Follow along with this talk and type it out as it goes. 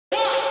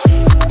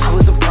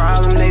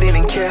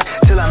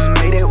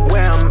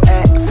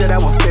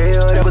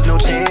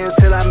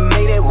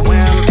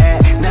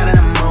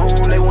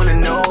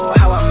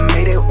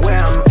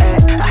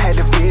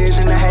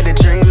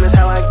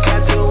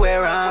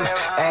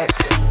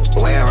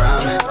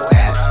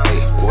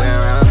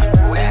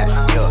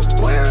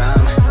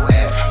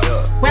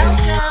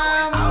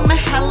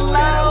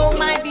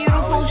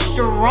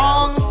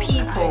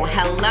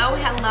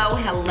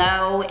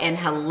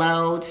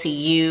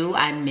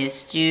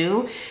missed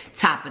you.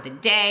 Top of the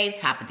day,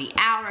 top of the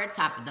hour,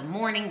 top of the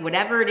morning,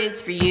 whatever it is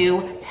for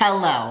you.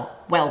 Hello,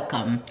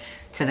 welcome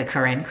to the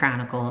Corinne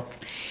Chronicles.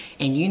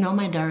 And you know,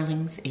 my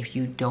darlings, if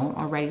you don't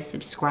already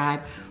subscribe,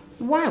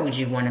 why would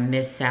you want to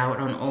miss out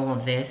on all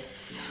of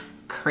this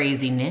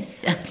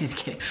craziness? I'm just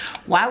kidding.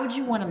 Why would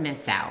you want to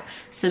miss out?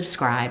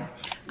 Subscribe.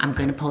 I'm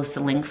going to post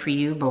a link for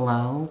you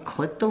below.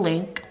 Click the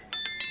link,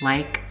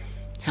 like,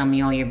 tell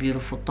me all your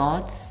beautiful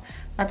thoughts.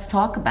 Let's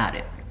talk about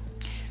it.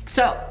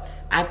 So,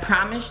 I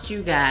promised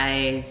you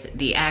guys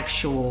the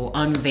actual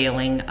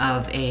unveiling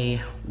of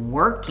a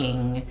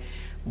working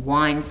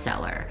wine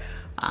cellar.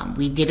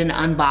 We did an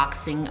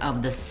unboxing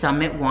of the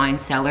Summit wine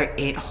cellar.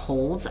 It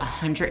holds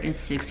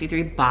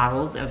 163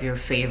 bottles of your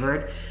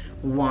favorite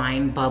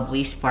wine,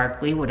 bubbly,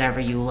 sparkly, whatever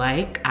you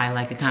like. I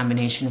like a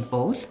combination of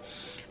both.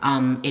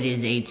 It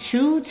is a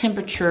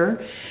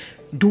 2-temperature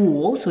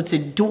dual, so it's a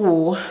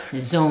dual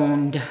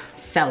zoned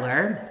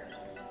cellar.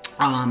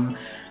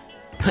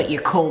 Put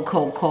your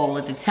cold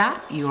at the top,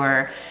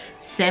 your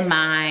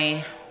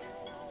semi,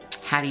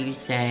 how do you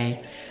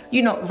say?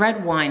 You know,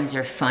 red wines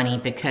are funny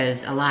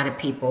because a lot of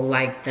people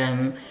like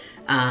them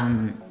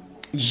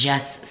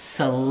just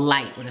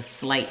slight, with a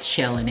slight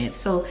chill in it.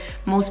 So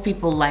most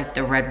people like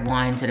the red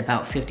wines at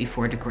about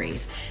 54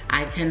 degrees.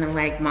 I tend to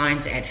like mine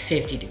at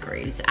 50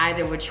 degrees.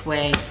 Either which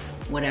way,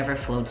 whatever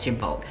floats your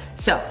boat.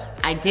 So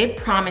I did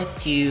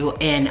promise you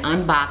an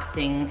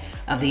unboxing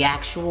of the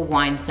actual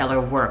wine cellar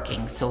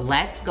working. So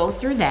let's go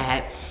through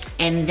that,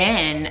 and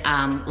then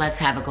let's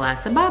have a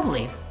glass of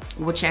bubbly,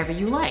 whichever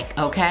you like,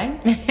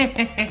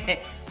 okay?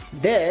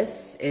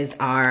 This is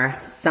our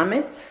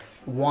Summit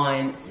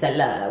wine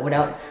cellar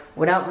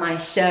without my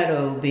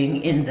shadow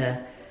being in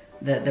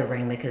the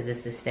ring, because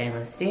this is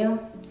stainless steel.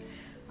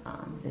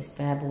 This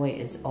bad boy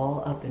is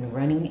all up and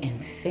running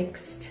and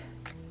fixed.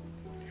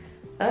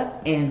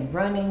 Up and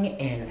running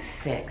and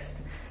fixed.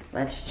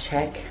 Let's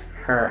check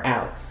her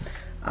out.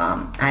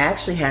 I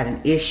actually had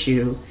an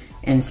issue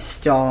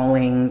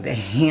installing the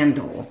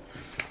handle.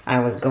 I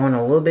was going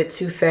a little bit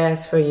too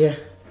fast for you,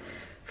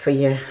 for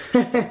your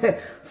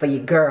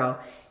girl,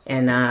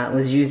 and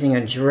was using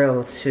a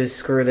drill to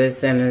screw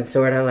this in, and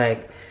sort of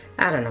like,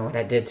 I don't know what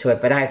I did to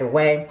it, but either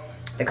way,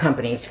 the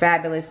company's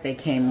fabulous. They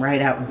came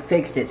right out and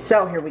fixed it.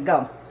 So here we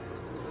go.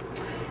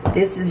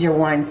 This is your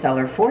wine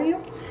cellar for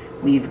you.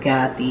 We've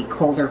got the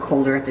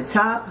colder at the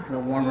top, the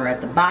warmer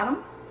at the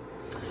bottom.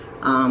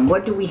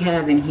 What do we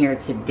have in here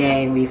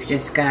today? We've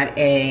just got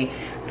I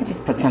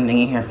just put something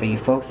in here for you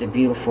folks, a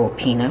beautiful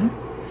Pinot.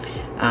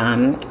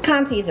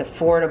 Conti's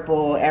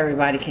affordable,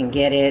 everybody can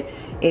get it.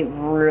 It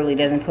really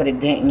doesn't put a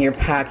dent in your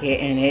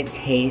pocket, and it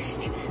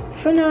tastes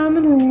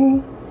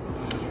phenomenal.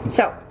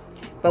 So,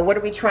 but what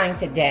are we trying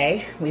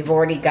today? We've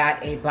already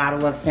got a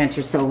bottle of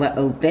Spectator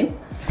open.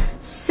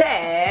 So,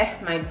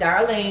 my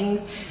darlings,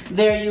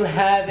 there you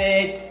have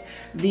it.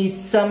 The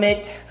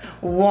Summit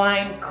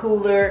wine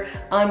cooler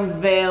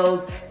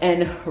unveiled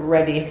and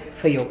ready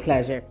for your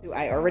pleasure.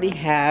 I already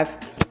have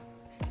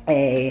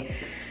a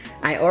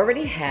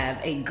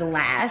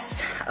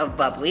glass of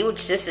bubbly,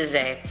 which this is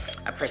a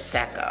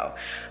Prosecco.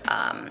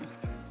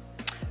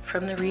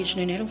 From the region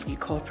in Italy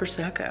called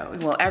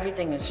Prosecco. Well,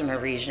 everything is from a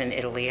region in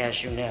Italy,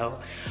 as you know.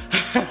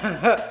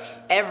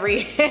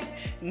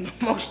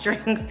 Most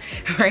drinks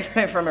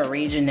are from a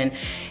region in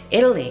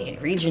Italy,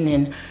 region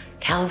in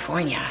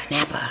California,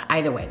 Napa.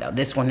 Either way though,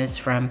 this one is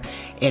from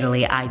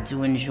Italy. I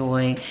do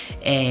enjoy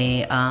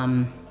a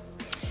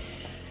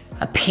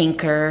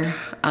pinker,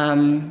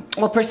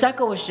 well,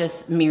 Prosecco is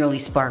just merely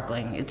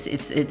sparkling.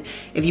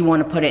 If you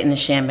want to put it in the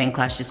champagne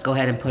class, just go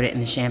ahead and put it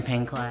in the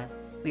champagne class.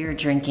 We are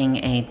drinking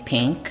a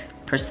pink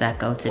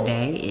Prosecco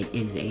today. It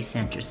is a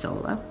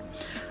Spectator.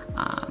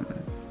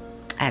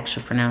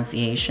 Actual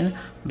pronunciation,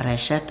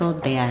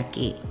 Braccetto de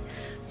Aqui.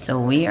 So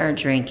we are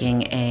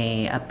drinking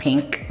a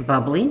pink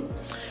bubbly.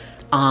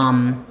 Who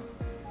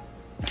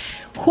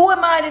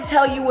am I to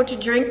tell you what to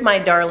drink, my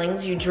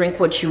darlings? You drink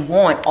what you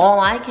want.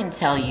 All I can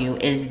tell you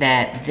is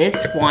that this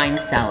wine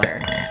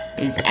cellar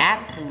is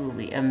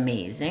absolutely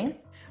amazing.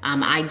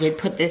 I did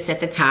put this at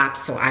the top,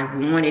 so I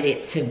wanted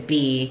it to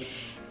be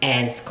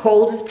as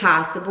cold as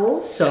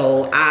possible.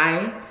 So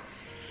I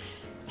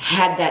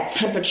had that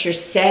temperature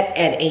set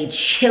at a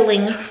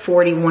chilling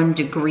 41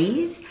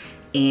 degrees.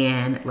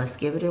 And let's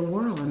give it a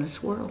whirl and a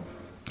swirl.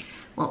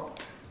 Well,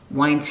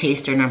 wine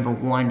taster number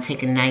one,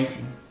 take a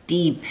nice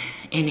deep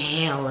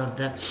inhale of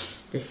the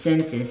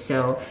senses.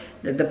 So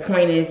the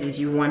point is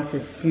you want to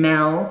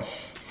smell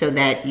so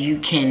that you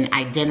can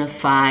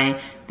identify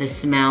the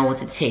smell with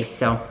the taste.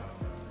 So,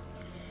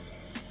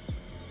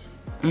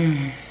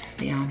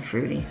 beyond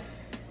fruity.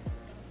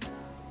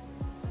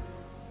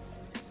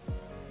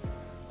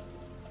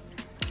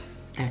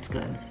 That's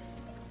good.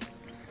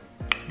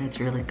 That's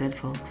really good,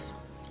 folks.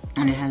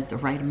 And it has the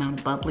right amount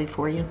of bubbly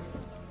for you.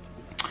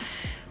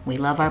 We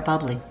love our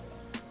bubbly.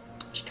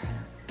 Let's try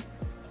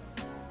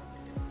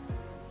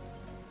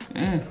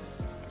that.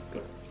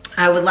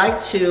 I would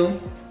like to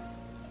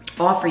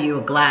offer you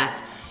a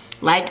glass.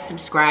 Like,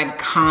 subscribe,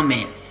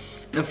 comment.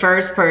 the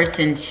first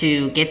person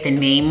to get the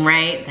name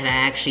right that I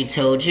actually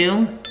told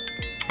you,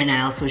 and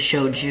I also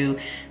showed you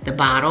the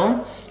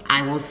bottle,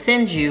 I will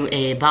send you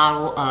a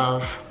bottle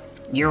of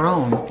your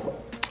own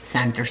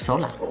Santa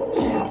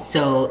Sola.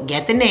 So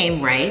get the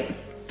name right,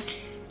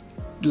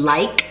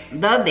 like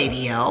the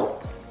video,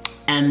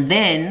 and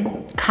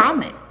then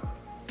comment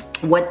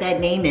what that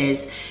name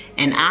is,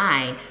 and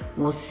I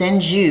will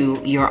send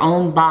you your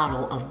own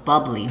bottle of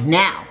bubbly.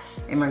 Now,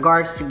 in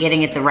regards to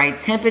getting it the right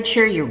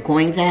temperature, you're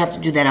going to have to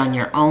do that on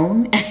your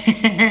own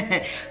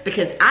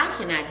because I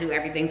cannot do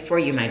everything for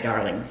you, my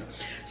darlings.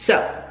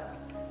 So,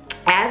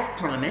 as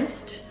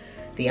promised,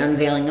 the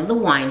unveiling of the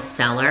wine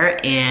cellar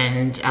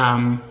and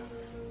a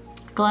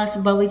glass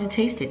of bubbly to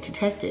taste it, to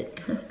test it.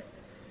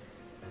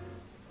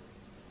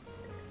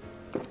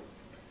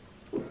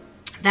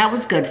 That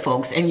was good,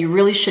 folks, and you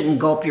really shouldn't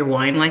gulp your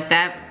wine like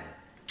that.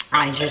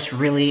 I just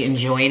really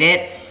enjoyed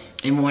it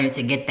and wanted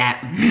to get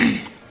that.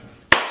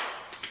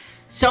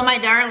 So my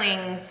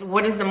darlings,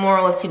 what is the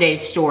moral of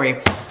today's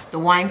story? The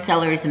wine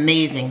cellar is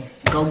amazing.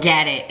 Go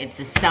get it. It's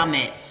a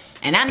summit.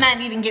 And I'm not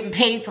even getting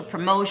paid for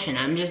promotion.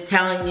 I'm just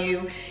telling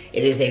you,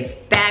 it is a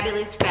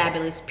fabulous,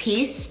 fabulous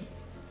piece,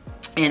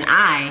 and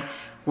I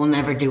will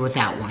never do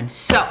without one.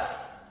 So,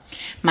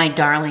 my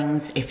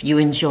darlings, if you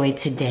enjoyed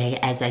today,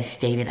 as I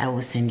stated, I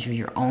will send you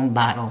your own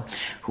bottle.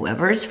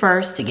 Whoever is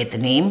first to get the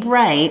name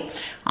right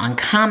on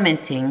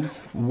commenting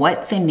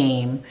what the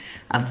name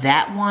of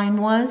that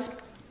wine was,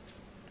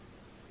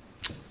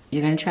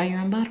 you're gonna try your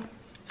own bottle.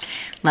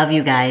 Love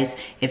you guys.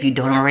 If you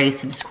don't already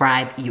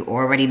subscribe, you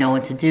already know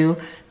what to do.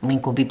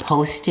 Link will be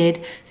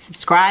posted.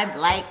 Subscribe,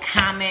 like,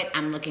 comment.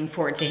 I'm looking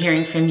forward to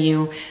hearing from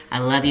you. I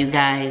love you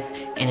guys,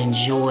 and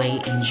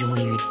enjoy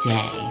your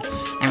day.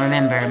 And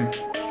remember,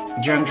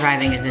 drunk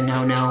driving is a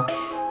no-no.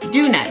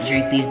 Do not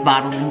drink these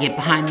bottles and get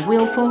behind the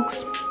wheel,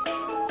 folks.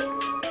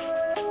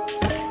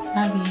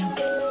 Love you.